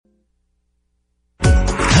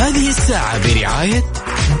هذه الساعة برعاية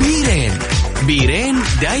بيرين. بيرين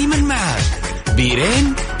دايما معك.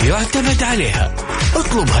 بيرين يعتمد عليها.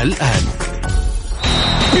 اطلبها الآن.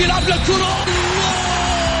 بيلعب للكرة،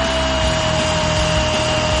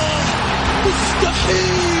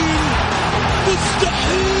 مستحيل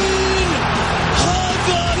مستحيل،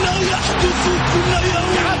 هذا لا يحدث كل يوم.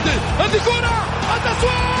 يعدل هذه كرة،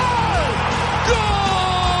 التسويق، جول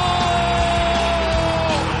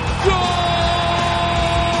جول،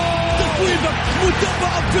 تسويبة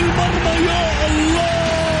متابعة في المرمى، يا الله.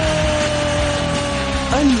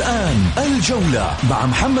 الآن الجولة مع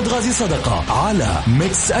محمد غازي صدقة على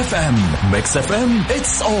ميكس اف ام. ميكس اف ام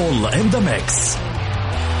it's all in the mix.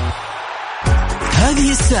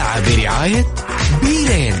 هذه الساعة برعاية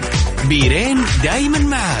بيرين. بيرين دايما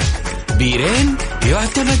معك. بيرين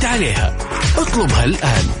يعتمد عليها. اطلبها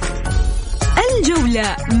الآن.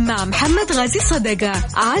 الجولة مع محمد غازي صدقة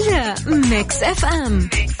على ميكس اف ام.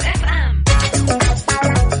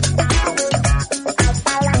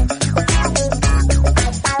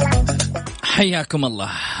 حياكم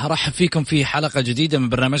الله، رحب فيكم في حلقة جديدة من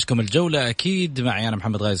برنامجكم الجولة. أكيد معي أنا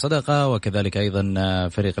محمد غازي صدقة، وكذلك أيضا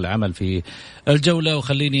فريق العمل في الجولة.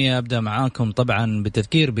 وخليني أبدأ معاكم طبعا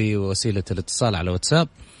بالتذكير بوسيلة الاتصال على واتساب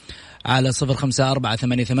على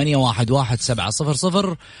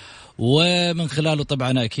 0548811700، ومن خلاله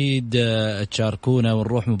طبعا أكيد تشاركونا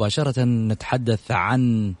ونروح مباشرة نتحدث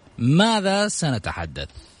عن ماذا سنتحدث.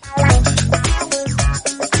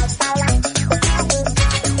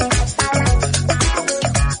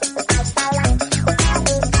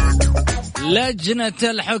 لجنة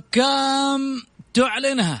الحكام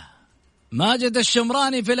تعلنها ماجد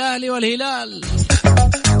الشمراني في الأهلي والهلال.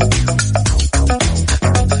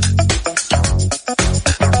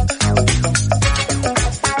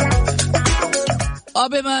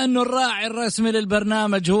 وبما أنه الراعي الرسمي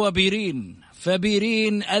للبرنامج هو بيرين،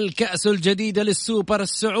 فبيرين الكأس الجديدة للسوبر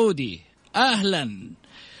السعودي. أهلا،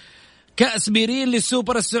 كأس بيرين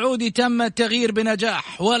للسوبر السعودي تم التغيير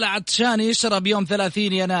بنجاح، ولا عطشان يشرب يوم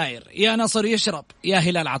 30 يناير، يا نصر يشرب يا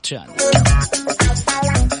هلال عطشان.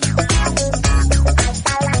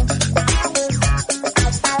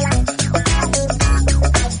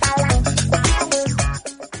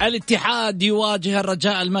 الاتحاد يواجه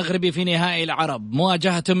الرجاء المغربي في نهائي العرب،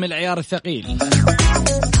 مواجهة من العيار الثقيل.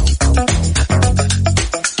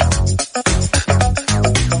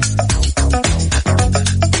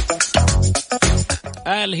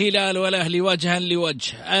 الهلال والأهلي وجها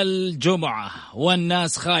لوجه الجمعة،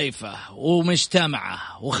 والناس خايفة ومجتمعة،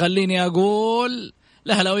 وخليني أقول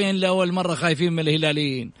الأهلاويين لأول مرة خايفين من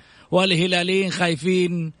الهلاليين، والهلاليين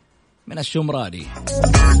خايفين من الشمراني.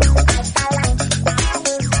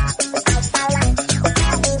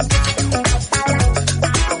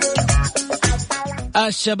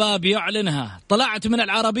 الشباب يعلنها، طلعت من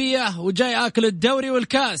العربية وجاي أكل الدوري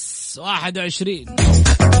والكاس 21.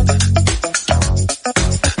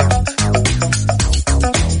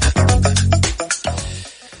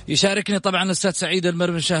 يشاركني طبعا الأستاذ سعيد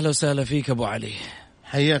المرمش. أهلا وسهلا فيك أبو علي.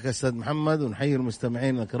 حياك أستاذ محمد، ونحيي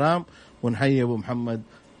المستمعين الكرام، ونحيي أبو محمد،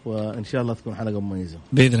 وإن شاء الله تكون حلقة مميزة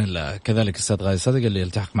بإذن الله. كذلك أستاذ غازي صدق اللي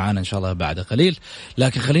يلتحق معنا إن شاء الله بعد قليل.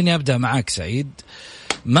 لكن خليني أبدأ معاك سعيد.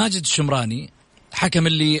 ماجد الشمراني حكم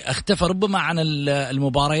اللي اختفى ربما عن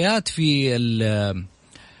المباريات في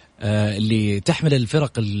اللي تحمل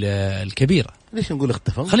الفرق الكبيرة. ليش نقول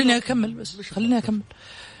اختفى؟ خليني أكمل بس، خليني أكمل.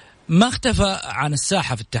 ما اختفى عن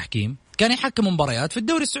الساحة في التحكيم، كان يحكم مباريات في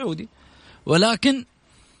الدوري السعودي، ولكن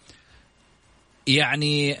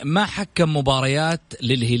يعني ما حكم مباريات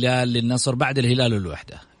للهلال للنصر بعد الهلال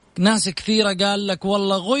والوحدة. ناس كثيرة قال لك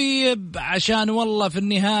والله غيب عشان والله في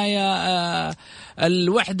النهاية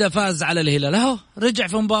الوحدة فاز على الهلال. اهو رجع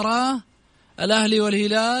في مباراة الأهلي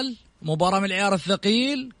والهلال، مباراة من العيار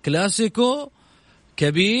الثقيل، كلاسيكو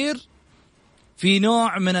كبير، في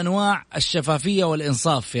نوع من أنواع الشفافية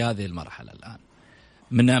والإنصاف في هذه المرحلة الآن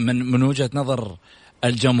من وجهة نظر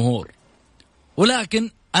الجمهور.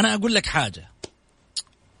 ولكن أنا أقول لك حاجة،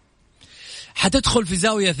 حتدخل في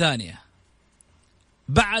زاوية ثانية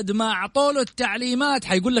بعد ما أعطوله التعليمات.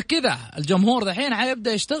 حيقول لك كذا الجمهور دحين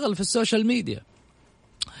حيبدأ يشتغل في السوشيال ميديا.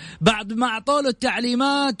 بعد ما أعطوله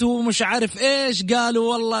التعليمات ومش عارف إيش،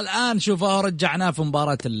 قالوا والله الآن شوفوا رجعناه في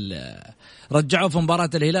مباراة رجعوه في مباراة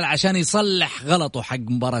الهلال عشان يصلح غلطه حق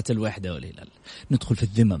مباراة الوحدة والهلال. ندخل في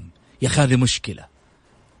الذمم يا أخي، هذه مشكلة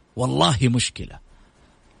والله مشكلة.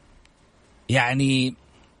 يعني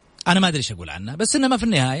أنا ما أدري إيش أقول عنها، بس إنما في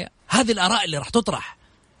النهاية هذه الآراء اللي راح تطرح،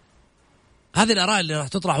 هذه الآراء اللي راح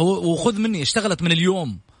تطرح، وخذ مني اشتغلت من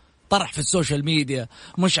اليوم طرح في السوشيال ميديا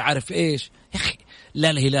مش عارف إيش. يا أخي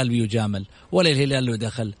لا الهلال بيجامل ولا الهلال له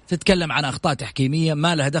دخل. تتكلم عن أخطاء تحكيمية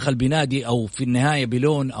ما لها دخل بنادي أو في النهاية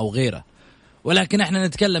بلون أو غيره، ولكن احنا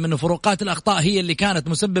نتكلم انه فروقات الأخطاء هي اللي كانت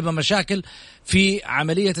مسببة مشاكل في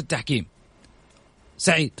عملية التحكيم.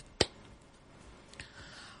 سعيد،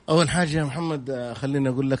 أول حاجة يا محمد خليني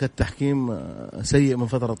أقول لك التحكيم سيء من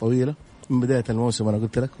فترة طويلة من بداية الموسم. أنا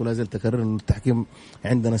قلت لك ولا زلت أكرر إنه التحكيم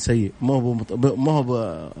عندنا سيء، ما هو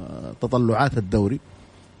بتطلعات الدوري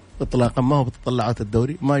إطلاقا، ما هو بتطلعات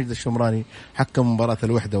الدوري. ماجد الشمراني حكم مباراة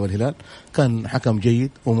الوحدة والهلال كان حكم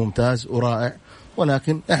جيد وممتاز ورائع،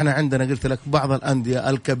 ولكن احنا عندنا قلت لك بعض الأندية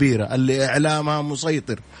الكبيرة اللي إعلامها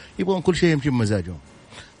مسيطر يبغون كل شيء يمشي بمزاجهم،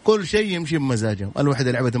 كل شيء يمشي بمزاجهم.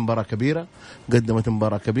 الوحدة لعبت مباراة كبيرة، قدمت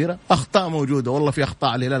مباراة كبيرة، أخطاء موجودة والله، في أخطاء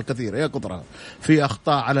على الهلال كثيرة يا كثرها، في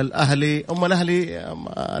أخطاء على الأهلي. الأهلي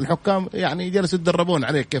الحكام يعني جلسوا يتدربون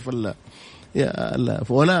عليه كيف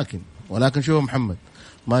ولكن شوف محمد،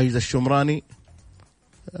 ماجد الشمراني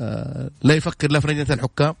لا يفكر لا في لجنة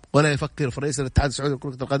الحكام ولا يفكر في رئيس الاتحاد السعودي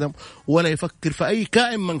لكرة القدم ولا يفكر في أي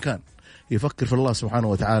كائن من كان، يفكر في الله سبحانه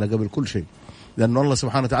وتعالى قبل كل شيء، لأنه الله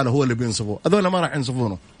سبحانه وتعالى هو اللي بينصفه. هذول ما راح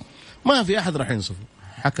ينصفونه، ما في أحد راح ينصفه.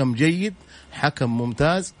 حكم جيد، حكم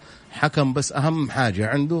ممتاز، حكم بس أهم حاجة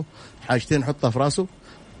عنده حاجتين حطها في راسه،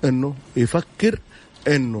 إنه يفكر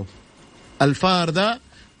إنه الفار ده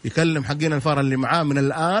يكلم حقين الفار اللي معاه من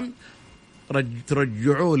الآن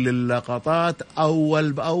ترجعوه للقطات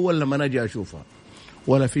أول بأول لما نجي أشوفها،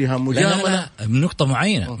 ولا فيها مجاملة. لا بنقطة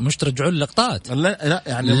معينة، مش ترجعوا للقطات، لا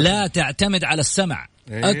يعني لا تعتمد على السمع.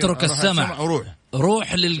 اترك السمع،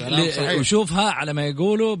 روح وشوفها على ما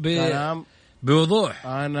يقولوا بوضوح.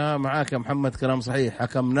 أنا معاك يا محمد، كلام صحيح.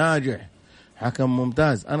 حكم ناجح، حكم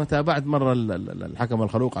ممتاز. أنا تابعت مرة الحكم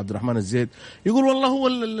الخلوق عبد الرحمن الزيد يقول والله هو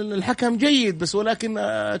الحكم جيد بس ولكن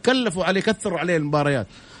كلفوا عليه، كثروا عليه المباريات.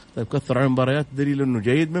 طيب كثر على المباريات دليل انه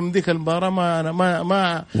جيد، من ذيك المباراه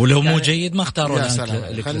ما ولو يعني مو جيد ما اختاروا.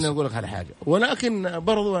 خليني اقول لك على حاجه، ولكن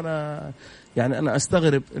برضو انا يعني انا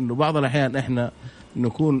استغرب انه بعض الاحيان احنا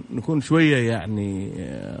نكون شويه يعني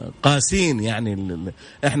قاسين، يعني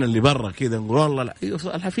احنا اللي برا كذا نقول والله لا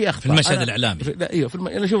في اخطاء في المشهد الاعلامي، لا ايوه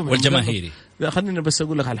انا شوف والجماهيري. لا خليني بس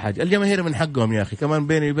اقول لك على حاجه، الجماهير من حقهم يا اخي كمان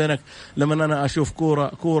بيني وبينك لما انا اشوف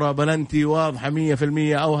كوره بلنتي واضحه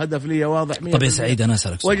 100% او هدف لي واضح 100%. طب يا سعيد انا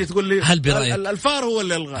اسالك واجي تقول لي هل برايك الفار هو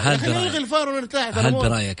اللي الغى؟ الغي الفار ونرتاح. هل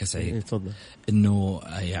برايك يا سعيد تفضل انه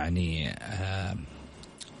يعني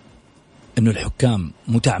انه الحكام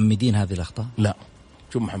متعمدين هذه الاخطاء؟ لا.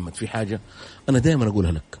 شوف محمد، في حاجة أنا دائما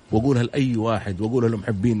أقولها لك وأقولها لأي واحد وأقولها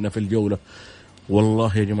لمحبيننا في الجولة،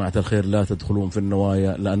 والله يا جماعة الخير لا تدخلون في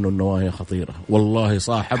النوايا، لأنه النوايا خطيرة والله.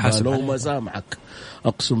 صاحبها لو ما سامحك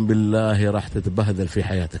أقسم بالله راح تتبهدل في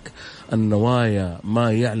حياتك. النوايا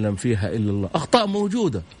ما يعلم فيها إلا الله. أخطاء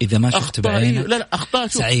موجودة إذا ما شفت بعينك. لا أخطاء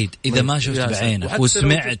سعيد، إذا ما شفت بعينك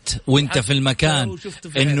وسمعت وانت في المكان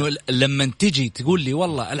إنه لما تجي تقول لي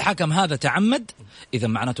والله الحكم هذا تعمد، إذا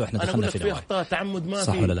معناته إحنا دخلنا في نوايا. أخطاء تعمد ما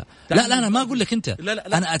صح ولا لا؟ لا أنا ما أقول لك أنت.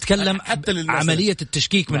 لا. أنا أتكلم عملية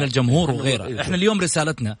التشكيك من الجمهور وغيره. إحنا اليوم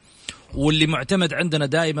رسالتنا واللي معتمد عندنا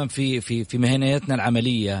دائما في مهنيتنا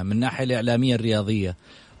العملية من الناحية الإعلامية الرياضية،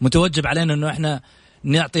 متوجب علينا إنه إحنا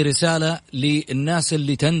نعطي رسالة للناس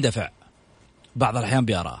اللي تندفع بعض الأحيان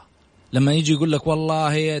بآراء. لما يجي يقول لك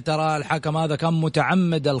والله ترى الحكم هذا كان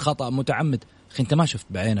متعمد الخطأ، متعمد. أخي أنت ما شفت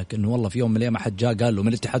بعينك إنه والله في يوم من الأيام أحد جاء قال له من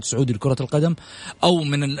الاتحاد السعودي لكرة القدم أو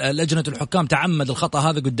من لجنة الحكام تعمد الخطأ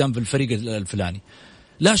هذا قدام في الفريق الفلاني؟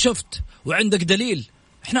 لا شفت وعندك دليل.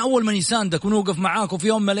 احنا اول من يساندك ونوقف معاك، وفي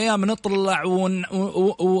يوم من الايام نطلع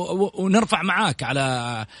ونرفع معاك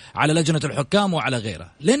على لجنة الحكام وعلى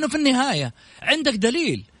غيره، لانه في النهاية عندك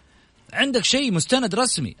دليل، عندك شيء مستند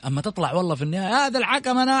رسمي. اما تطلع والله في النهاية هذا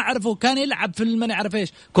الحكم انا اعرفه كان يلعب في ما نعرف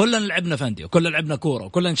ايش، كلنا لعبنا فندي وكلنا لعبنا كورة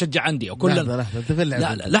وكلنا نشجع عندي وكلنا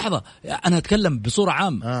لحظة انا اتكلم بصورة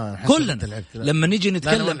عامة. كلنا لما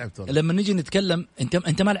نيجي نتكلم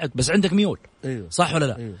انت ما لعبت بس عندك ميول. أيوه. صح ولا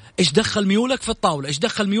لا؟ أيوه. ايش دخل ميولك في الطاولة؟ ايش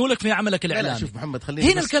دخل ميولك في عملك الاعلامي؟ شوف محمد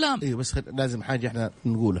خلينا هنا الكلام. ايوه بس لازم حاجة احنا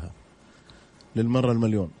نقولها للمرة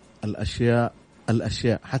المليون،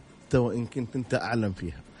 الاشياء حتى وان كنت انت اعلم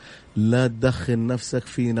فيها لا تدخل نفسك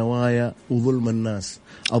في نوايا وظلم الناس.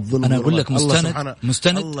 الظلم أنا أقول لك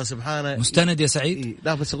مستند الله سبحانه مستند يا سعيد. إيه؟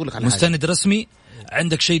 لا بس أقول لك على مستند حاجة. رسمي،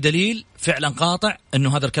 عندك شيء دليل فعلا قاطع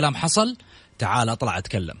إنه هذا الكلام حصل، تعال أطلع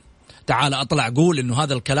أتكلم، تعال أطلع أقول إنه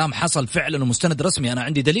هذا الكلام حصل فعلا ومستند رسمي، أنا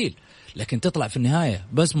عندي دليل. لكن تطلع في النهاية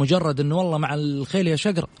بس مجرد إنه والله مع الخيل يا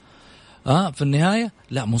شقر في النهاية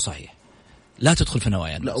لا مو صحيح. لا تدخل في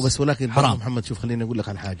نوايا الناس. لا بس ولكن حرام. محمد شوف خليني أقول لك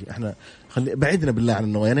على حاجة، إحنا بعدنا بالله عن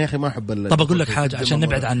النوايا. أنا يا أخي ما أحب طب أقول لك حاجة عشان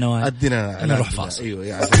نبعد عن النوايا. أدينا نروح فاصل. أيوة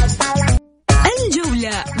يا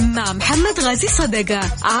الجولة مع محمد غازي صدقة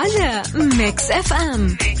على ميكس اف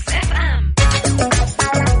ام.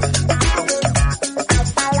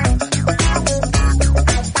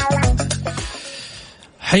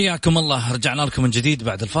 حياكم الله، رجعنا لكم من جديد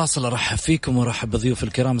بعد الفاصل. ارحب فيكم وارحب بضيوف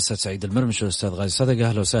الكرام الاستاذ سعيد المرمش والاستاذ غازي صدقة.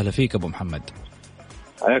 اهلا وسهلا فيك ابو محمد.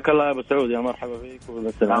 حياك الله يا ابو سعود، يا مرحبا فيك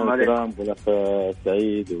والسلام عليكم والاخ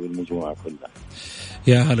سعيد والمجموعه كلها.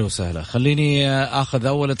 يا هلا وسهلا. خليني اخذ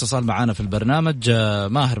اول اتصال معانا في البرنامج.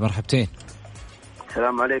 ماهر، مرحبتين.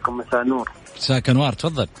 السلام عليكم، مساء النور. مساك انوار،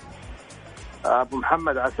 تفضل. ابو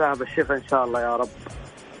محمد، عساها بالشفاء ان شاء الله يا رب.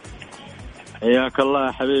 حياك الله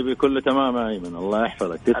يا حبيبي، كله تمام يا ايمن، الله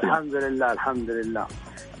يحفظك. تسلم. الحمد لله الحمد لله.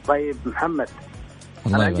 طيب محمد،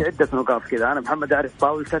 انا عندي عده نقاط كذا. انا محمد اعرف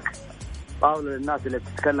طاولتك طاوله للناس اللي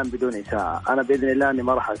بتتكلم بدون إساءة. انا باذن الله اني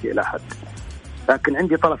ما راح اسيء لاحد، لكن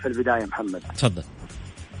عندي طلب في البدايه محمد. تفضل.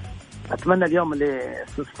 اتمنى اليوم اللي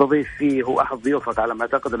تستضيف فيه هو احد ضيوفك على ما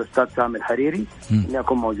اعتقد الاستاذ سامي الحريري اني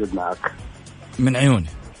اكون موجود معك. من عيوني.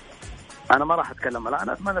 انا ما راح اتكلم، لا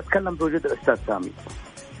انا اتمنى اتكلم بوجود الاستاذ سامي.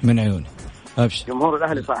 من عيوني، ابشر. جمهور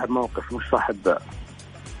الاهلي صاحب موقف، مش صاحب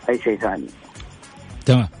اي شيء ثاني.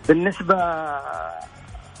 تمام. بالنسبه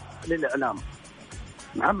للاعلام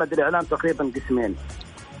محمد، الاعلام تقريبا قسمين.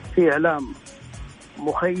 في اعلام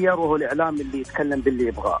مخير وهو الاعلام اللي يتكلم باللي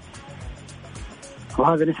يبغاه،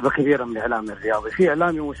 وهذا نسبة كبيرة من الإعلام الرياضي. في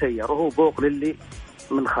إعلامي مسير وهو بوق للي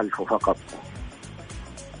من خلفه فقط.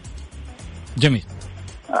 جميل.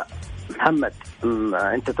 محمد،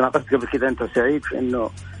 أنت تناقشت قبل كذا أنت وسعيد في إنه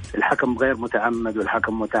الحكم غير متعمد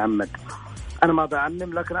والحكم متعمد. أنا ما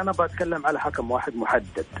بعمم، لكن أنا بتكلم على حكم واحد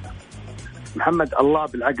محدد. محمد، الله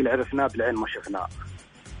بالعقل عرفناه، بالعين ما شفناه.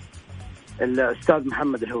 الأستاذ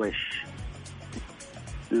محمد الهويش،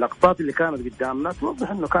 اللقطات اللي كانت قدامنا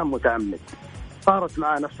توضح إنه كان متعمد. صارت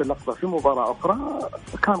معه نفس اللقطة في مباراة أخرى،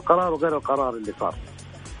 كان قراره غير القرار اللي صار.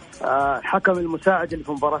 الحكم المساعد اللي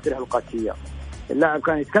في مباراة القادسية، اللاعب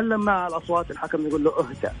كان يتكلم مع الأصوات، الحكم يقول له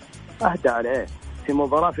أهدى عليه. في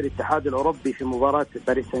مباراة في الاتحاد الأوروبي، في مباراة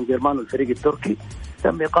باريس سان جيرمان والفريق التركي،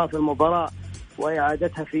 تم إيقاف المباراة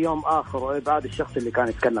وإعادتها في يوم آخر وإبعاد الشخص اللي كان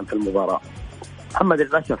يتكلم في المباراة. محمد،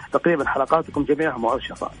 للأسف تقريبا حلقاتكم جميعها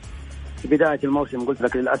مؤشفة. في بداية الموسم قلت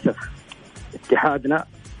لك للأسف اتحادنا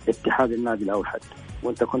اتحاد النادي الأوحد،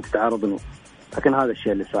 وانت كنت تعارضني، لكن هذا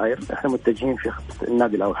الشيء اللي صاير. احنا متجهين في خط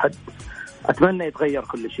النادي الأوحد. اتمنى يتغير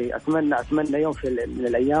كل شيء. اتمنى يوم من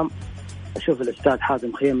الايام اشوف الاستاذ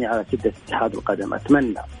حازم خيمي على سدة اتحاد القدم.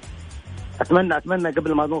 اتمنى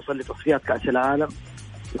قبل ما نوصل لتصفيات كأس العالم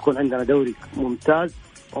يكون عندنا دوري ممتاز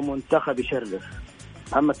ومنتخب يشرف.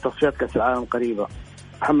 محمد، تصفيات كأس العالم قريبة.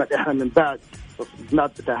 محمد، احنا من بعد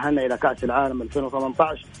تأهلنا الى كأس العالم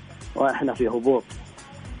 2018 واحنا في هبوط.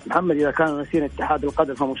 محمد، إذا كانوا نسين اتحاد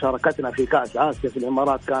القدم فمشاركتنا في كأس آسيا في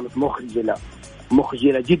الإمارات كانت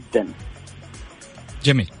مخجلة جدا.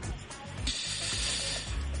 جميل،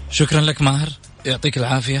 شكرا لك ماهر، يعطيك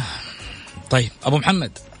العافية. طيب أبو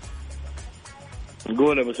محمد،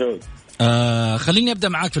 قول أبو سعود. خليني أبدأ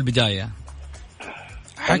معاك في البداية.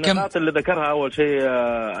 حكم النقاط اللي ذكرها أول شيء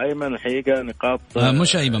أيمن، الحقيقة نقاط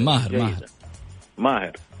مش أيمن،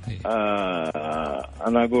 ماهر.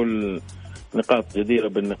 أنا أقول نقاط جديرة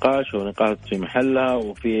بالنقاش ونقاط في محلها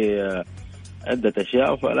وفي عدة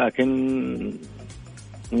أشياء، ولكن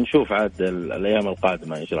نشوف عاد الأيام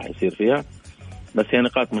القادمة إيش راح يصير فيها، بس هي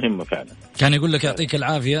نقاط مهمة فعلا. كان يقول لك يعطيك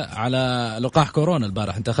العافية على لقاح كورونا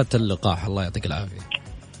البارح، أنت أخذت اللقاح، الله يعطيك العافية.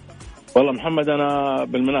 والله محمد، أنا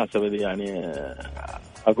بالمناسبة دي يعني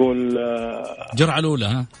أقول الجرعة الأولى،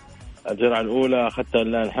 ها؟ الجرعة الأولى أخذتها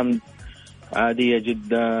لله الحمد، عادية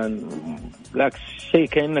جدا. بالعكس، شيء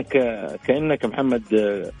كأنك محمد،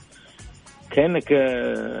 كأنك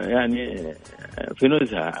يعني في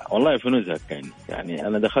نزهة، والله في نزهة. يعني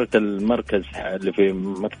أنا دخلت المركز اللي في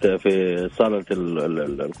مكتب في صالة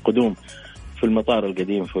القدوم في المطار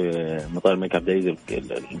القديم، في مطار الملك عبد العزيز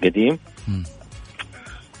القديم.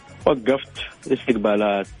 وقفت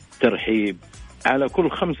استقبالات، ترحيب على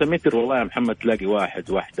كل 5 متر. والله يا محمد تلاقي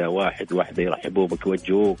واحدة يرحبوا بك،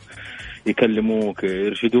 يوجهوك، يكلموك،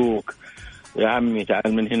 يرشدوك، يا عمي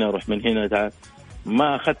تعال من هنا، روح من هنا، تعال.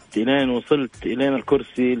 ما أخذت إلين وصلت إلين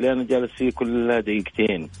الكرسي اللي أنا جالس فيه كلها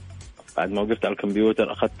دقيقتين. بعد ما وقفت على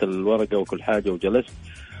الكمبيوتر أخذت الورقة وكل حاجة وجلست،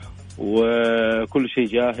 وكل شيء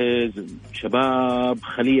جاهز. شباب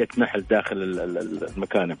خلية نحل داخل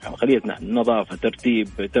المكان، خلية نحل، نظافة،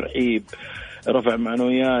 ترتيب، ترحيب، رفع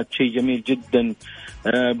معنويات، شيء جميل جدا.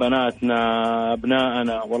 بناتنا،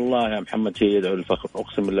 أبنائنا، والله يا محمد شيء يدعو للفخر،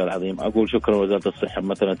 أقسم بالله العظيم. أقول شكرا وزارة الصحة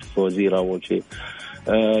مثلا في وزيرة أول شيء،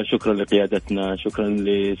 شكرا لقيادتنا، شكرا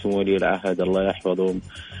لسمو ولي العهد الله يحفظهم،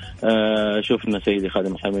 شفنا سيدي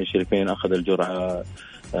خادم الحرمين الشريفين أخذ الجرعة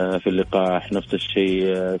في اللقاح. نفس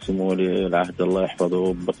الشيء سمو ولي العهد الله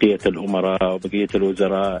يحفظه، بقية الأمراء وبقية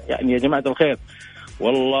الوزراء. يعني يا جماعة الخير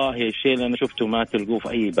والله الشيء اللي أنا شفته ما تلقوه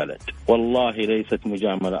في أي بلد، والله ليست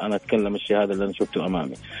مجاملة، أنا أتكلم الشيء هذا اللي أنا شفته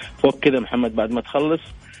أمامي. فوق كذا محمد بعد ما تخلص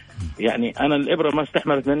يعني أنا الإبرة ما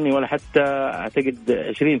استحملت مني ولا حتى أعتقد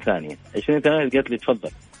 20 ثانية قالت لي تفضل.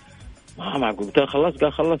 ما معقول، قلت خلصت،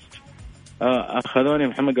 قال خلصت. أخذوني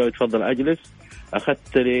محمد قالوا تفضل أجلس.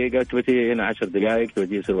 أخذت لي قالت بتي هنا 10 دقائق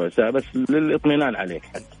تودي ربع ساعة بس للإطمئنان عليك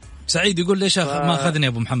حد. سعيد يقول ليش ما أخذني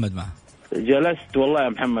أبو محمد معه؟ جلست والله يا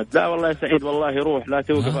محمد، لا والله يا سعيد والله روح لا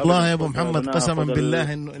توقف. والله يا ابو محمد قسما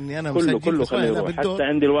بالله اني انا كله خليه يروح. حتى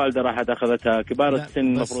عندي الوالده راحت اخذتها، كبار السن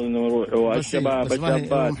المفروض انه يروحوا، الشباب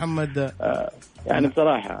الشابات محمد. يعني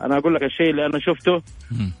بصراحه انا اقول لك الشيء اللي انا شفته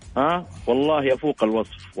والله يفوق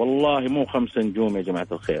الوصف، والله مو 5 نجوم يا جماعه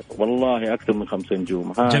الخير، والله اكثر من 5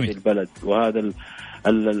 نجوم. هذه البلد وهذا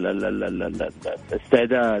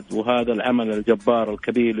الاستعداد وهذا العمل الجبار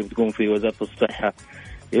الكبير اللي بتقوم فيه وزاره الصحه،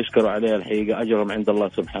 يشكروا عليها الحقيقة، أجرهم عند الله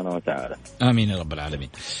سبحانه وتعالى. آمين يا رب العالمين.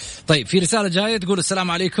 طيب في رسالة جاية تقول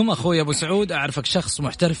السلام عليكم أخوي أبو سعود، أعرفك شخص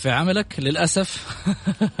محترف في عملك، للأسف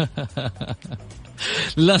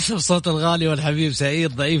للأسف صوت الغالي والحبيب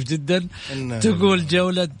سعيد ضعيف جدا. تقول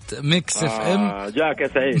جولة ميكس اف ام جاك يا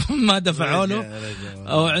سعيد ما دفعوا له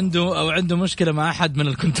أو عنده مشكلة مع أحد من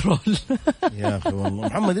الكنترول. يا أخي والله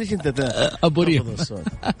محمد ليش أنت أبو ريم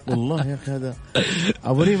والله يا أخي هذا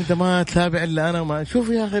أبو ريم أنت ما تتابع إلا أنا ما شوف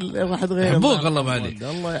يا أخي واحد غير أبوك والله ما عليك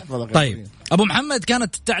الله يحفظك. طيب أبو محمد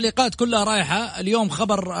كانت التعليقات كلها رايحة اليوم.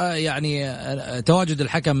 خبر يعني تواجد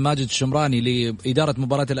الحكم ماجد الشمراني لإدارة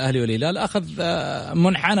مباراة الأهلي والهلال أخذ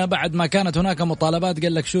منحنى بعد ما كانت هناك مطالبات.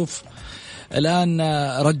 قال لك شوف الآن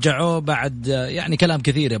رجعوه بعد يعني كلام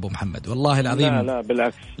كثير يا أبو محمد والله العظيم. لا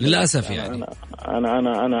بالعكس للأسف يعني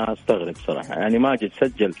أنا أستغرب صراحة. يعني ماجد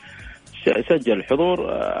سجل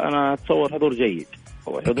حضور، أنا أتصور حضور جيد،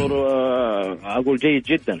 وحضور أقول جيد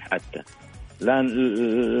جدا، حتى لا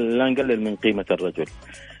نقلل من قيمة الرجل.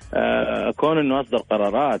 كون أنه أصدر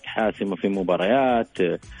قرارات حاسمة في مباريات،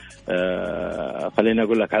 خليني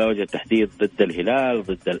أقول لك على وجه التحديد ضد الهلال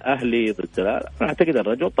ضد الأهلي أنا أعتقد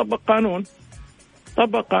الرجل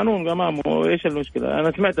طبق قانون أمامه. إيش المشكلة؟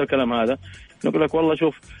 أنا سمعت الكلام هذا نقول لك والله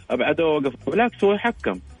شوف أبعده وقف، بالعكس هو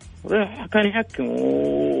كان يحكم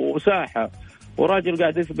وساحة، وراجل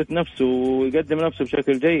قاعد يثبت نفسه ويقدم نفسه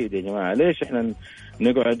بشكل جيد. يا جماعة ليش إحنا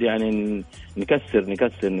نقعد يعني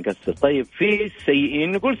نكسر؟ طيب في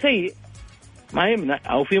سيئين نقول سيء ما يمنع،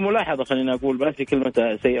 أو في ملاحظة، خلينا أقول بس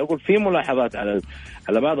كلمة سيء، أقول في ملاحظات على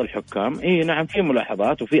بعض الحكام. نعم في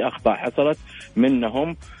ملاحظات وفي أخطاء حصلت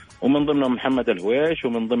منهم، ومن ضمنهم محمد الهويش،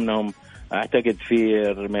 ومن ضمنهم أعتقد في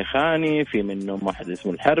الرميخاني، في منهم واحد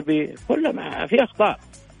اسمه الحربي، كلهم في أخطاء.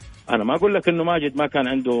 أنا ما أقول لك إنه ماجد ما كان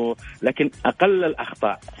عنده، لكن أقل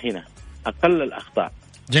الأخطاء.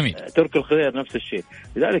 جميل. ترك الخير نفس الشيء.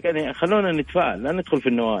 لذلك يعني خلونا نتفائل، لا ندخل في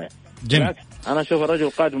النوايا. جميل. أنا أشوف الرجل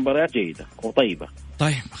قادم مباريات جيدة وطيبة.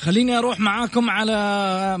 طيب خليني أروح معاكم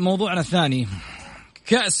على موضوعنا الثاني،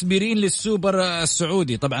 كأس بيرين للسوبر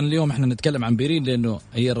السعودي. طبعا اليوم احنا نتكلم عن بيرين لأنه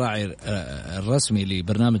هي الراعي الرسمي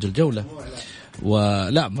لبرنامج الجولة،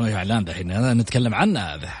 ولا ما إعلان دحين نتكلم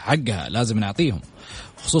عنها، هذا حقها لازم نعطيهم،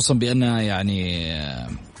 خصوصا بأنها يعني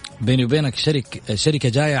بيني وبينك شركة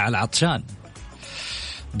جاية على العطشان.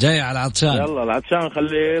 يلا العطشان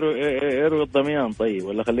خليه يروي الضميان، طيب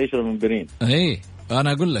ولا خليه يشرب من بيرين.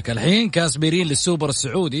 أنا أقول لك الحين كأس بيرين للسوبر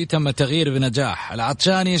السعودي تم التغيير بنجاح.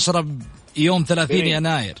 العطشان يشرب يوم 30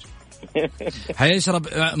 يناير هيشرب،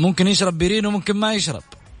 ممكن يشرب بيرين وممكن ما يشرب،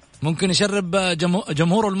 ممكن يشرب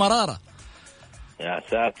جمهور المرارة. يا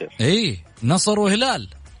ساتر. نصر وهلال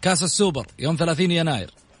كأس السوبر يوم 30 يناير.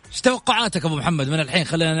 ايش توقعاتك أبو محمد من الحين؟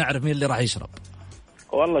 خلينا نعرف مين اللي راح يشرب.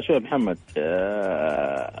 والله شو يا محمد،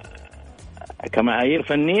 كمعايير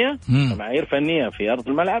فنية في أرض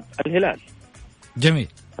الملعب الهلال. جميل.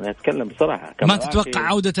 أنا أتكلم بصراحة. ما تتوقع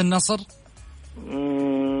عودة النصر؟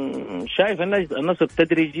 شايف النصر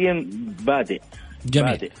تدريجيا بادئ.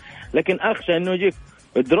 لكن أخشى أنه يجيك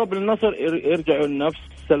الدروب للنصر يرجعوا لنفس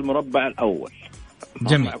المربع الأول.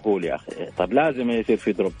 جميل. معقول يا أخي؟ طب لازم يصير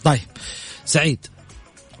في دروب. طيب سعيد،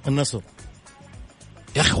 النصر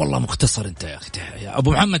يا أخي والله مختصر أنت يا أخي يا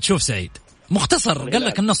أبو محمد. شوف سعيد مختصر، قال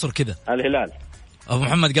لك النصر كذا. الهلال. أبو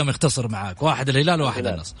محمد قام يختصر معاك، واحد الهلال وواحد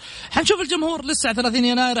النصر. حنشوف الجمهور لسه 30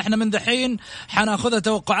 يناير، احنا من دحين حناخذها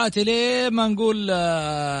توقعاتي ليه ما نقول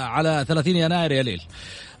على 30 يناير يا ليل.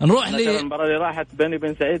 نروح المباراة اللي راحت بيني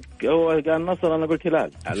بن سعيد هو قال نصر، أنا قلت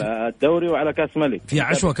هلال على الدوري وعلى كأس ملك. في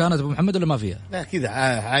عشوة كانت أبو محمد ولا ما فيها؟ لا كذا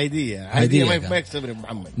عادية ما يكسب أبو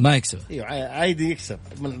محمد، ما يكسب. أيوة عادي يكسب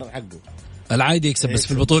من حقه، العادي يكسب بس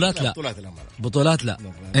في البطولات لا. بطولات لا.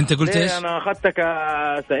 أنت قلت إيش؟ أنا أخذتك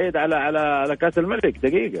سعيد على كأس الملك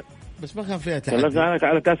دقيقة، بس ما كان فيها تحدي. ولا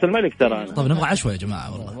على كأس الملك ترى. طب نبغى عشوة يا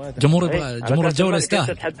جماعة والله. جمهور الجولة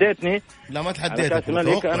يستاهل. تحديتني. لا ما تحديتك. أنا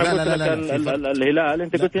قلت لك الهلال،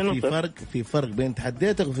 أنت قلت نصر. في فرق بين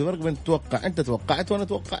تحديتك وفي فرق بين تتوقع. أنت توقعت وأنا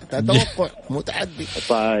توقعت. توقع مو تحدي.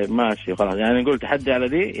 طيب ماشي خلاص، يعني نقول تحدي على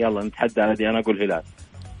دي، يلا نتحدى على دي. أنا أقول هلال.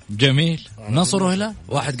 جميل. نصر وهلال،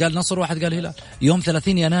 واحد قال نصر واحد قال هلال. يوم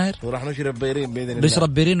 30 يناير وراح نشرب بيرين بإذن الله.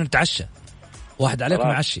 نشرب بيرين ونتعشى، واحد عليكم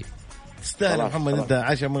معشي. تستاهل محمد انت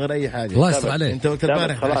عشاء من غير اي حاجه. الله يستر عليك. انت قلت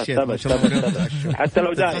البارح عشيت حتى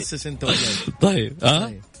لو دايت. انت طيب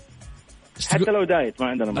حتى لو دايت ما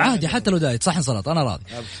عندنا عادي، حتى لو دايت صحن سلطه انا راضي.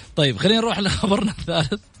 طيب خلينا نروح لخبرنا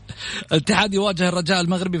الثالث. الاتحاد يواجه الرجاء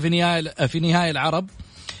المغربي في نهائي العرب،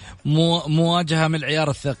 مواجهه من العيار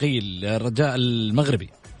الثقيل. الرجاء المغربي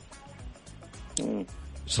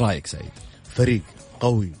ايش رايك سعيد؟ فريق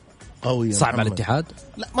قوي صعب على الاتحاد؟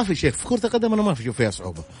 لا ما في شيء في كرة القدم، أنا ما في شيء فيها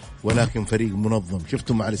صعوبة، ولكن فريق منظم.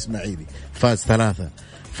 شفتوا مع الإسماعيلي فاز 3،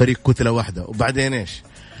 فريق كتلة واحدة. وبعدين إيش؟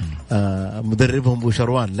 مدربهم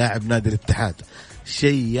بوشروان لاعب نادي الاتحاد،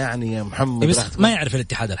 شيء يعني يا محمد. بس ما يعرف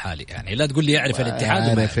الاتحاد الحالي، يعني لا تقول لي يعرف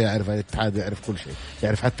الاتحاد. يعرف الاتحاد، يعرف كل شيء،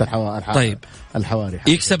 يعرف حتى طيب الحواري.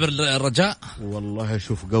 يكسب الرجاء والله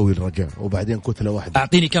شوف قوي الرجاء، وبعدين كتلة واحدة.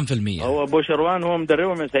 أعطيني كم في المية. هو بوشروان هو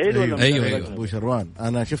مدربه من سعيد ولا؟ أيوة. بوشروان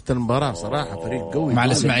أنا شفت المباراة صراحة، فريق قوي مع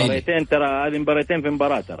الإسماعيلي. مباراتين ترى، هذه مباراتين في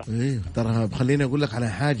مباراة ترى. ترى خليني أقول لك على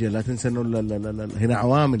حاجة، لا تنسى إنه هنا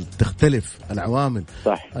عوامل تختلف. العوامل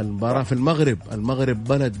صح. المباراة في المغرب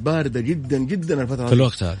بلد باردة جدا جدا الفترة في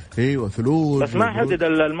الوقت هذا. ايوه ثلوج. بس ما حدد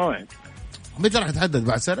الموعد. متى راح تحدد؟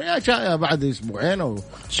 بعد سنة يا بعد اسبوعين او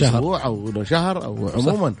اسبوع او شهر او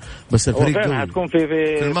عموما. بس الفريق قوي. حتكون في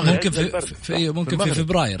المغرب. ممكن في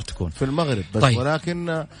فبراير تكون في المغرب بس. طيب.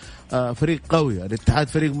 ولكن فريق قوي. الاتحاد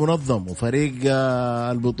فريق منظم، وفريق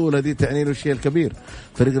البطولة دي تعني له الشيء الكبير.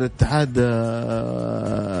 فريق الاتحاد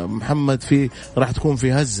محمد في راح تكون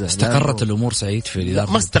في هزة. استقرت الأمور سعيد في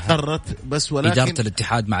الإدارة؟ ما استقرت بس، ولكن إدارة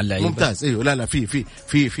الاتحاد مع اللعيبة ممتاز. ايوه لا في في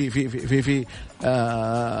في في في في في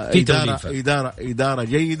إدارة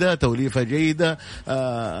جيدة، توليفة جيدة،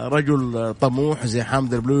 رجل طموح زي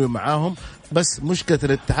حامد البلوي معاهم. بس مشكلة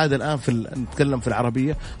الاتحاد الآن نتكلم في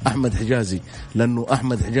العربية أحمد حجازي، لأنه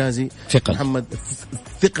أحمد حجازي ثقل. محمد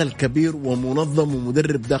ثقل كبير ومنظم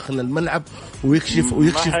ومدرب داخل الملعب ويكشف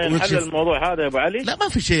حل الموضوع هذا يا أبو علي. لا ما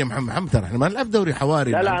في شيء يا محمد ترى احنا ما نلعب دوري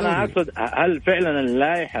حواري. لا أنا أقصد هل فعلا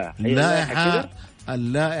اللائحة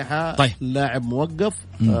طيب. اللاعب موقف.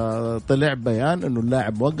 طلع بيان انه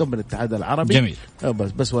اللاعب موقف من الاتحاد العربي. جميل.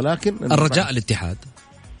 بس ولكن الرجاء الاتحاد،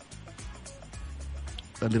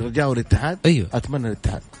 الرجاء والاتحاد. ايوه اتمنى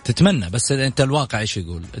الاتحاد. تتمنى، بس انت الواقع ايش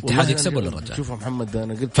يقول؟ الاتحاد يكسب ولا الرجاء؟ شوف يا محمد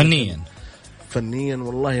انا قلت فنيا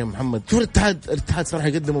والله يا محمد، شوف الاتحاد صراحه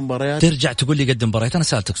يقدم مباريات. ترجع تقول لي يقدم مباريات؟ انا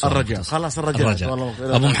سالتك سؤال. الرجاء خلاص الرجاء.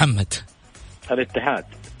 ابو محمد الاتحاد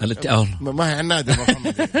ما هي عنادي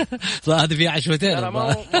محمد. هذه في عشوتين.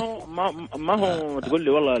 ما هو تقول لي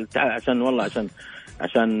والله الاتحاد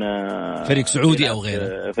عشان فريق سعودي او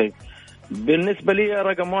غيره. بالنسبه لي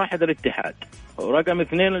رقم 1 الاتحاد، ورقم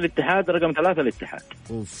 2 الاتحاد، رقم 3 الاتحاد.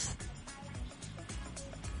 اوف.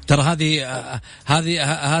 ترى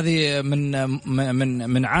هذه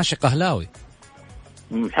من عاشق اهلاوي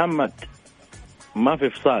محمد. ما في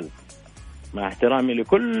فصال، مع احترامي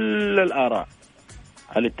لكل الآراء،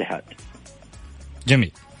 الاتحاد.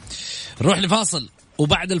 جميل. نروح لفاصل،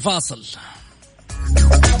 وبعد الفاصل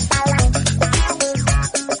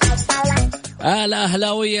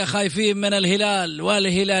الأهلاوية خايفين من الهلال،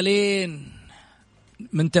 والهلالين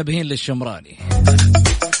منتبهين للشمراني.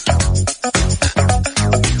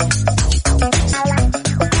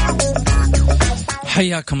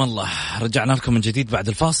 حياكم الله، رجعنا لكم من جديد بعد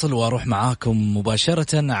الفاصل، وأروح معاكم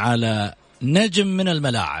مباشرة على نجم من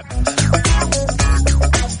الملاعب.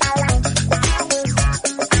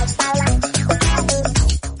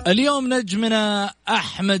 اليوم نجمنا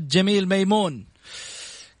أحمد جميل ميمون،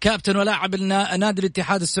 كابتن ولاعب نادي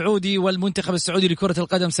الاتحاد السعودي والمنتخب السعودي لكرة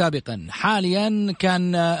القدم سابقا. حاليا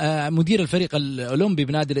كان مدير الفريق الأولمبي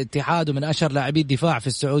بنادي الاتحاد، ومن أشهر لاعبي الدفاع في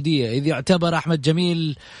السعودية، إذ يعتبر أحمد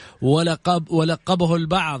جميل ولقبه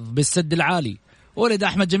البعض بالسد العالي. ولد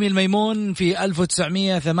أحمد جميل ميمون في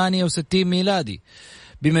 1968 ميلادي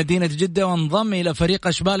بمدينة جدة، وانضم إلى فريق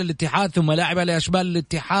أشبال الاتحاد، ثم لعب لأشبال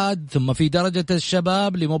الاتحاد، ثم في درجة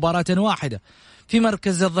الشباب لمباراة واحدة في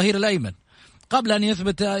مركز الظهير الأيمن. قبل أن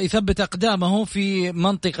يثبت أقدامه في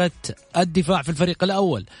منطقة الدفاع في الفريق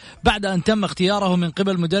الأول، بعد أن تم اختياره من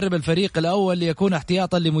قبل مدرب الفريق الأول ليكون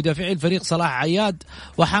احتياطا لمدافعي الفريق صلاح عياد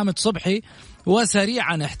وحامد صبحي،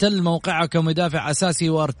 وسريعا احتل موقعه كمدافع أساسي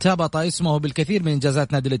وارتبط اسمه بالكثير من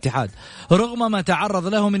إنجازات نادي الاتحاد، رغم ما تعرض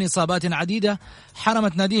له من إصابات عديدة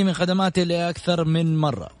حرمت ناديه من خدماته لأكثر من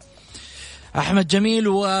مرة. أحمد جميل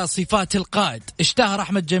وصفات القائد. اشتهر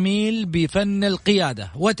أحمد جميل بفن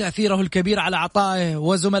القيادة وتأثيره الكبير على عطائه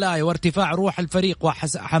وزملائه وارتفاع روح الفريق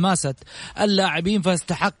وحماسة اللاعبين،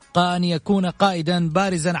 فاستحق أن يكون قائدا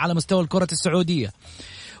بارزا على مستوى الكرة السعودية،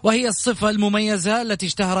 وهي الصفة المميزة التي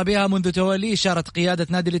اشتهر بها منذ تولي إشارة قيادة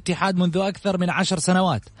نادي الاتحاد منذ أكثر من 10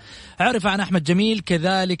 سنوات. عرف عن أحمد جميل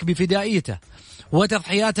كذلك بفدائيته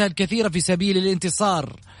وتضحياته الكثيرة في سبيل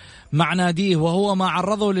الانتصار مع ناديه، وهو ما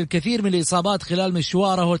عرضه للكثير من الإصابات خلال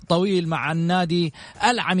مشواره الطويل مع النادي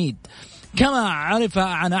العميد. كما عرف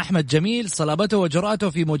عن أحمد جميل صلابته وجرأته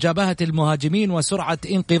في مجابهة المهاجمين وسرعة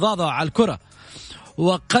انقضاضه على الكرة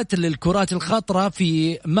وقتل الكرات الخطرة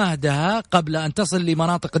في مهدها قبل أن تصل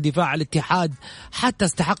لمناطق الدفاع الاتحاد، حتى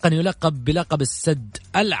استحق أن يلقب بلقب السد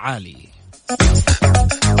العالي.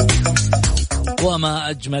 وما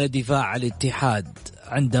أجمل دفاع الاتحاد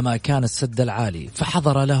عندما كان السد العالي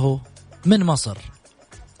فحضر له من مصر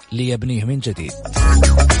ليبنيه من جديد.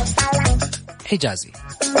 حجازي.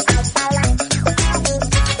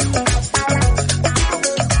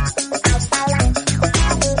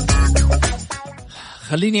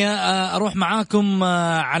 خليني أروح معاكم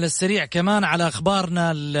على السريع كمان على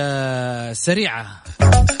أخبارنا السريعة.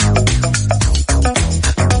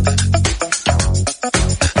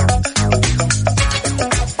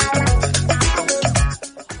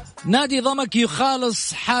 نادي ضمك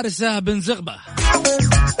يخالص حارسه بن زغبة،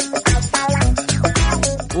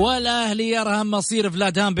 والأهلي يرهم مصير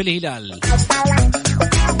فلادهام بالهلال.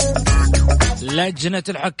 لجنة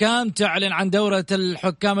الحكام تعلن عن دورة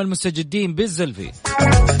الحكام المستجدين بالزلفي.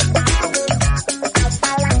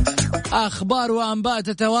 أخبار وأنباء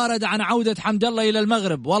تتوارد عن عودة حمد الله إلى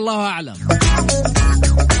المغرب، والله أعلم.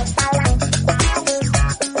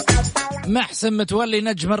 محسن متولي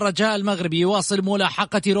نجم الرجاء المغربي يواصل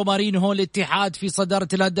ملاحقة رومارينهو الاتحاد في صدارة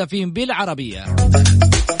الهدافين بالعربية.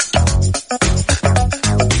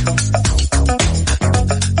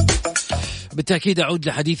 بالتأكيد أعود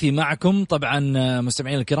لحديثي معكم طبعا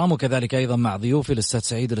مستمعين الكرام، وكذلك أيضا مع ضيوفي الأستاذ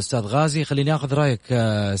سعيد والأستاذ غازي. خليني أخذ رأيك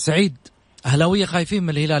سعيد. أهلاوية خايفين من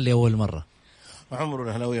الهلال لأول مرة. عمر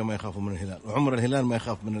الأهلاوية ما يخافوا من الهلال، وعمر الهلال ما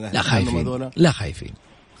يخاف من الأهلي. لا خايفين، لا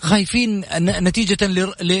خايفين نتيجة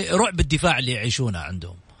لرعب الدفاع اللي يعيشونه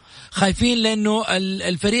عندهم. خايفين لأنه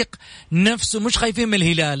الفريق نفسه، مش خايفين من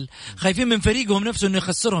الهلال، خايفين من فريقهم نفسه أنه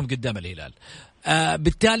يخسرهم قدام الهلال.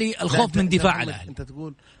 بالتالي الخوف من دفاع الأهلي. أنت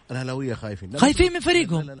تقول الأهلاوية خايفين من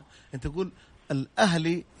فريقهم. لا. أنت تقول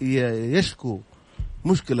الأهلي يشكو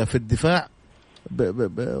مشكلة في الدفاع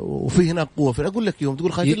وفي هنا قوة. أقول لك يوم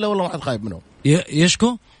تقول خايفين، لا والله ما حد خايف منهم.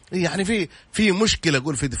 يشكو يعني في مشكلة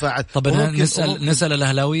أقول في دفاع. طب نسأل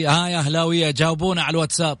الأهلاوية. يا أهلاوية جاوبونا على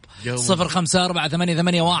الواتساب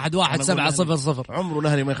 0548811700. عمره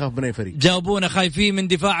الأهلي ما يخاف من أي فريق. جاوبونا، خايفين من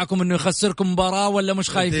دفاعكم إنه يخسركم مباراة ولا مش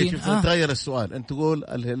خايفين؟ تغير السؤال. أنت تقول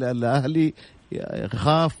الأهلي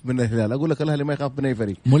يخاف من الهلال، أقول لك الأهلي ما يخاف من أي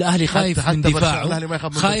فريق. مو الأهلي خايف من دفاعه،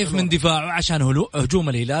 خايف من دفاعه عشان هجوم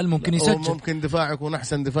الهلال ممكن يسجل. ممكن دفاع يكون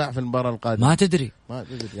أحسن دفاع في المباراة القادمة. ما تدري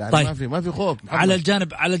يعني. طيب. ما في خوف على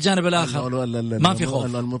الجانب الآخر ما في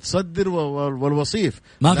خوف. المتصدر والوصيف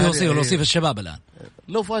ما في وصيف. والوصيف الشباب الآن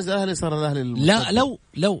لو فاز الأهلي صار الأهلي لا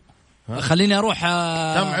لو خليني أروح.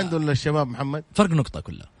 كم عنده الشباب محمد؟ فرق نقطة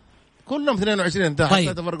كلهم 22 انتهى.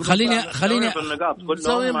 طيب خليني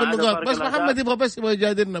سوين بالنقاط. بس محمد يبغى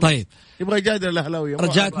يجادلنا. طيب يبغى يجادل الأهلاوية.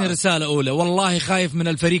 رجعتني رسالة أولى، والله خايف من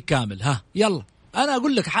الفريق كامل. يلا أنا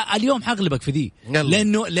أقول لك اليوم حغلبك في ذي،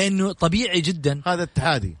 لأنه طبيعي جدا. هذا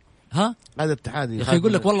اتحادي. هذا اتحادي يا أخي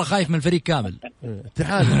يقول لك والله خايف من الفريق كامل.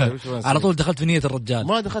 اتحادي. على طول دخلت في نية الرجال.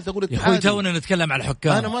 ما دخلت أقول اتحادي يا أخوي، تونا نتكلم على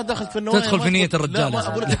الحكام. أنا ما دخلت في النوايا. تدخل في نية الرجال. ما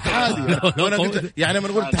أقول اتحادي. يعني ما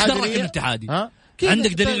نقول اتحادي.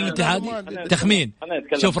 عندك دليل الاتحادي؟ تخمين.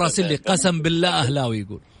 شوف راسلي قسم بالله أهلاوي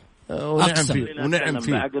يقول. ونعم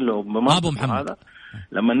فيه أبو محمد.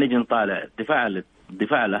 لما نيجي نطالع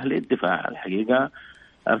الدفاع الأهلي، الدفاع الحقيقة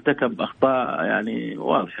ارتكب أخطاء يعني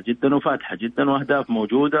واضحة جدا وفاتحة جدا، وأهداف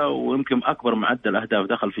موجودة، ويمكن أكبر معدل أهداف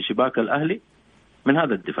دخل في شباك الأهلي من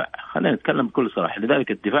هذا الدفاع. خلينا نتكلم بكل صراحة.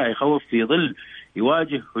 لذلك الدفاع يخوف في ظل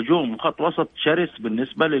يواجه هجوم خط وسط شرس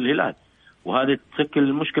بالنسبة للهلال، وهذه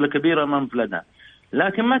تشكل مشكلة كبيرة أمام فلادهام.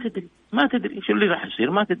 لكن ما تدري شو اللي راح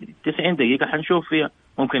يصير، ما تدري. 90 دقيقة حنشوف فيها.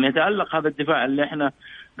 ممكن يتألق هذا الدفاع اللي احنا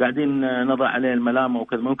قاعدين نضع عليه الملامة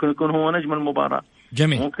وكذا، ممكن يكون هو نجم المباراة.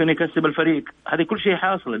 جميل. ممكن يكسب الفريق، هذه كل شيء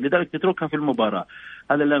حاصل، لذلك تتركها في المباراة.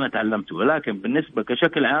 هذا اللي أنا تعلمته. ولكن بالنسبة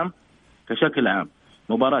كشكل عام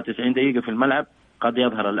مباراة 90 دقيقة في الملعب، قد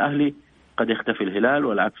يظهر الأهلي، قد يختفي الهلال،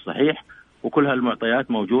 والعكس صحيح. وكل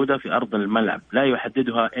هالمعطيات موجودة في أرض الملعب، لا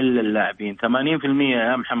يحددها إلا اللاعبين. 80%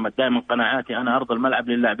 يا محمد، دائما قناعاتي أنا أرض الملعب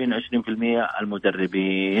للاعبين، 20%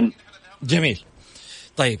 المدربين. جميل.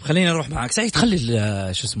 طيب خلينا نروح معك سعيد، خلي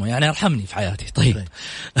شو اسمه يعني ارحمني في حياتي. طيب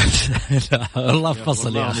والله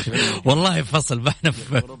فصل يا أخي، والله فصل بحنا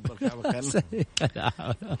في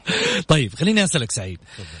طيب خليني أسألك سعيد،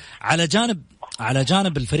 على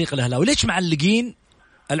جانب الفريق الأهلاوي، ليش معلقين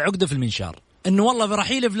العقدة في المنشار إنه والله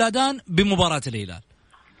برحيل فلادان بمباراة الهلال؟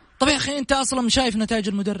 طب يا أخي أنت أصلا شايف نتائج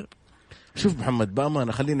المدرب. شوف محمد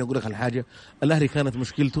بأمانة، خليني أقول لك على حاجة. الأهلي كانت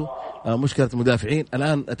مشكلته مشكلة مدافعين،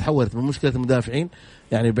 الآن تحولت من مشكلة مدافعين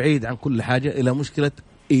يعني بعيد عن كل حاجة إلى مشكلة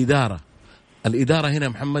إدارة. الإدارة هنا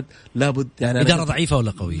محمد لابد يعني إدارة ضعيفة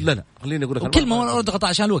ولا قوية؟ لا خليني أقول لك كلمة وأنا أرد قطع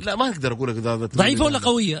عشان الوقت. لا ما أقدر أقول لك إدارة ضعيفة ولا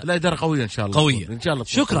قوية. لا إدارة قوية إن شاء الله. قوية إن شاء الله.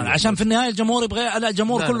 شكرا قوية. عشان في النهاية الجمهور يبغى، لا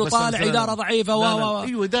الجمهور كله طالع إدارة ضعيفة. لا.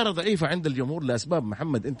 أيوة إدارة ضعيفة عند الجمهور لأسباب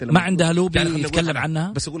محمد. أنت ما عندها لوبي يعني يتكلم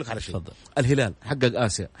عنها. بس أقول لك على شيء. الهلال حقق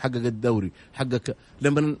آسيا، حقق الدوري، حقق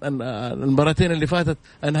لما المباراتين اللي فاتت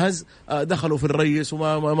انهز، دخلوا في الرئيس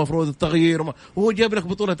وما مفروض التغيير وهو جاب لك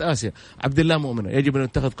بطولة آسيا. عبد الله مؤمنة يجب أن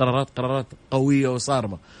يتخذ قرارات قوية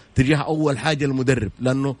وصارمة تجاه أول حاجة المدرب،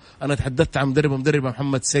 لأنه أنا تحدثت عن مدرب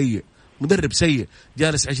محمد سيء، مدرب سيء،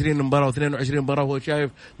 جالس 20 مباراة و22 مباراة وهو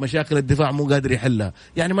شايف مشاكل الدفاع مو قادر يحلها،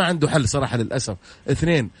 يعني ما عنده حل صراحة للأسف.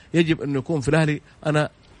 2 يجب أن يكون في الأهلي، أنا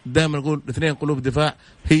دائما نقول 2 قلوب دفاع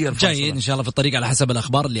هي الفاصلة. جاي إن شاء الله في الطريق على حسب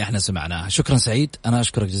الأخبار اللي احنا سمعناها. شكرا سعيد، أنا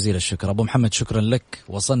أشكرك جزيل الشكر. أبو محمد شكرا لك.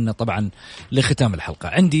 وصلنا طبعا لختام الحلقة.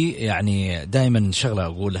 عندي يعني دائما شغلة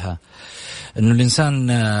أقولها، إنه الإنسان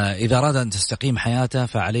إذا أراد أن تستقيم حياته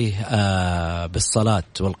فعليه بالصلاة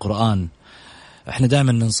والقرآن. احنا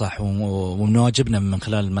دائما ننصح، ومن واجبنا من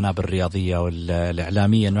خلال المنابر الرياضية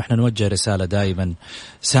والإعلامية أنه احنا نوجه رسالة دائما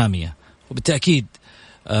سامية، وبالتأكيد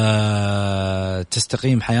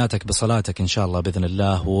تستقيم حياتك بصلاتك إن شاء الله بإذن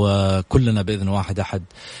الله. وكلنا بإذن واحد أحد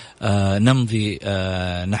نمضي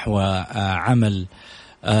نحو عمل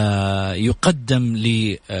يقدم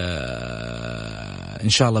لي إن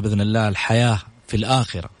شاء الله بإذن الله الحياة في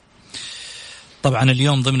الآخرة. طبعا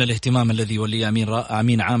اليوم ضمن الاهتمام الذي يوليه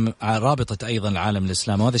أمين عام رابطة أيضا العالم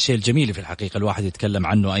الإسلامي، وهذا الشيء الجميل في الحقيقة الواحد يتكلم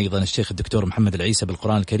عنه أيضا الشيخ الدكتور محمد العيسى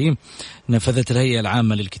بالقرآن الكريم. نفذت الهيئة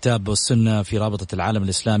العامة للكتاب والسنة في رابطة العالم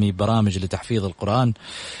الإسلامي برامج لتحفيظ القرآن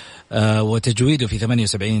وتجويده في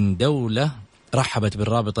 78 دولة. رحبت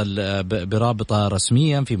برابطة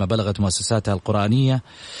رسميا فيما بلغت مؤسساتها القرآنية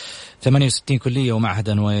 68 كلية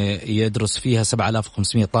ومعهدا، ويدرس فيها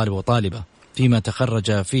 7500 طالب وطالبة، فيما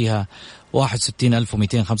تخرج فيها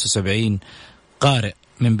 61275 قارئ،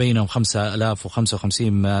 من بينهم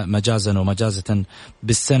 5055 مجازا ومجازة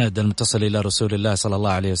بالسند المتصل إلى رسول الله صلى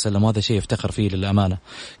الله عليه وسلم، وهذا شيء يفتخر فيه للأمانة.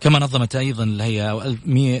 كما نظمت أيضا الهيئة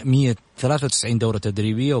 193 دورة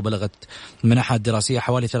تدريبية، وبلغت منحة دراسية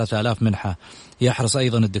حوالي 3000 منحة. يحرص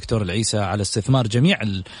أيضا الدكتور العيسى على استثمار جميع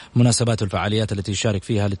المناسبات والفعاليات التي يشارك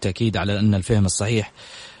فيها للتأكيد على أن الفهم الصحيح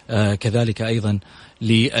كذلك أيضا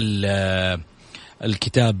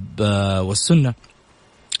للكتاب والسنة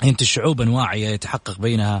ينتج شعوبا واعية يتحقق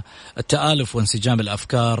بينها التآلف وانسجام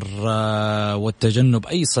الأفكار والتجنب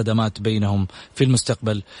أي صدمات بينهم في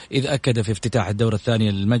المستقبل. إذ أكد في افتتاح الدورة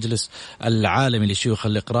الثانية للمجلس العالمي لشيوخ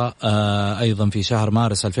الإقراء أيضا في شهر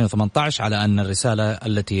مارس 2018 على أن الرسالة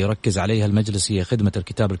التي يركز عليها المجلس هي خدمة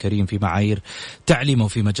الكتاب الكريم في معايير تعليمه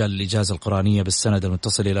في مجال الإجازة القرآنية بالسند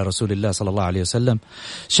المتصل إلى رسول الله صلى الله عليه وسلم،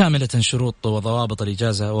 شاملة شروط وضوابط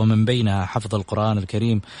الإجازة، ومن بينها حفظ القرآن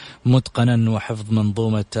الكريم متقنا وحفظ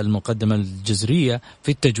منظومة المقدمة الجزرية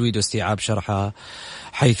في التجويد واستيعاب شرحها،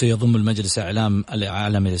 حيث يضم المجلس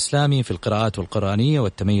العالمي الإسلامي في القراءات والقرآنية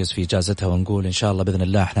والتميز في إجازتها. ونقول إن شاء الله بإذن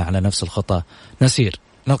الله احنا على نفس الخطى نسير.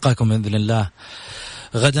 نلقاكم بإذن الله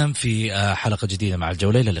غدا في حلقة جديدة مع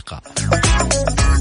الجولة. إلى اللقاء.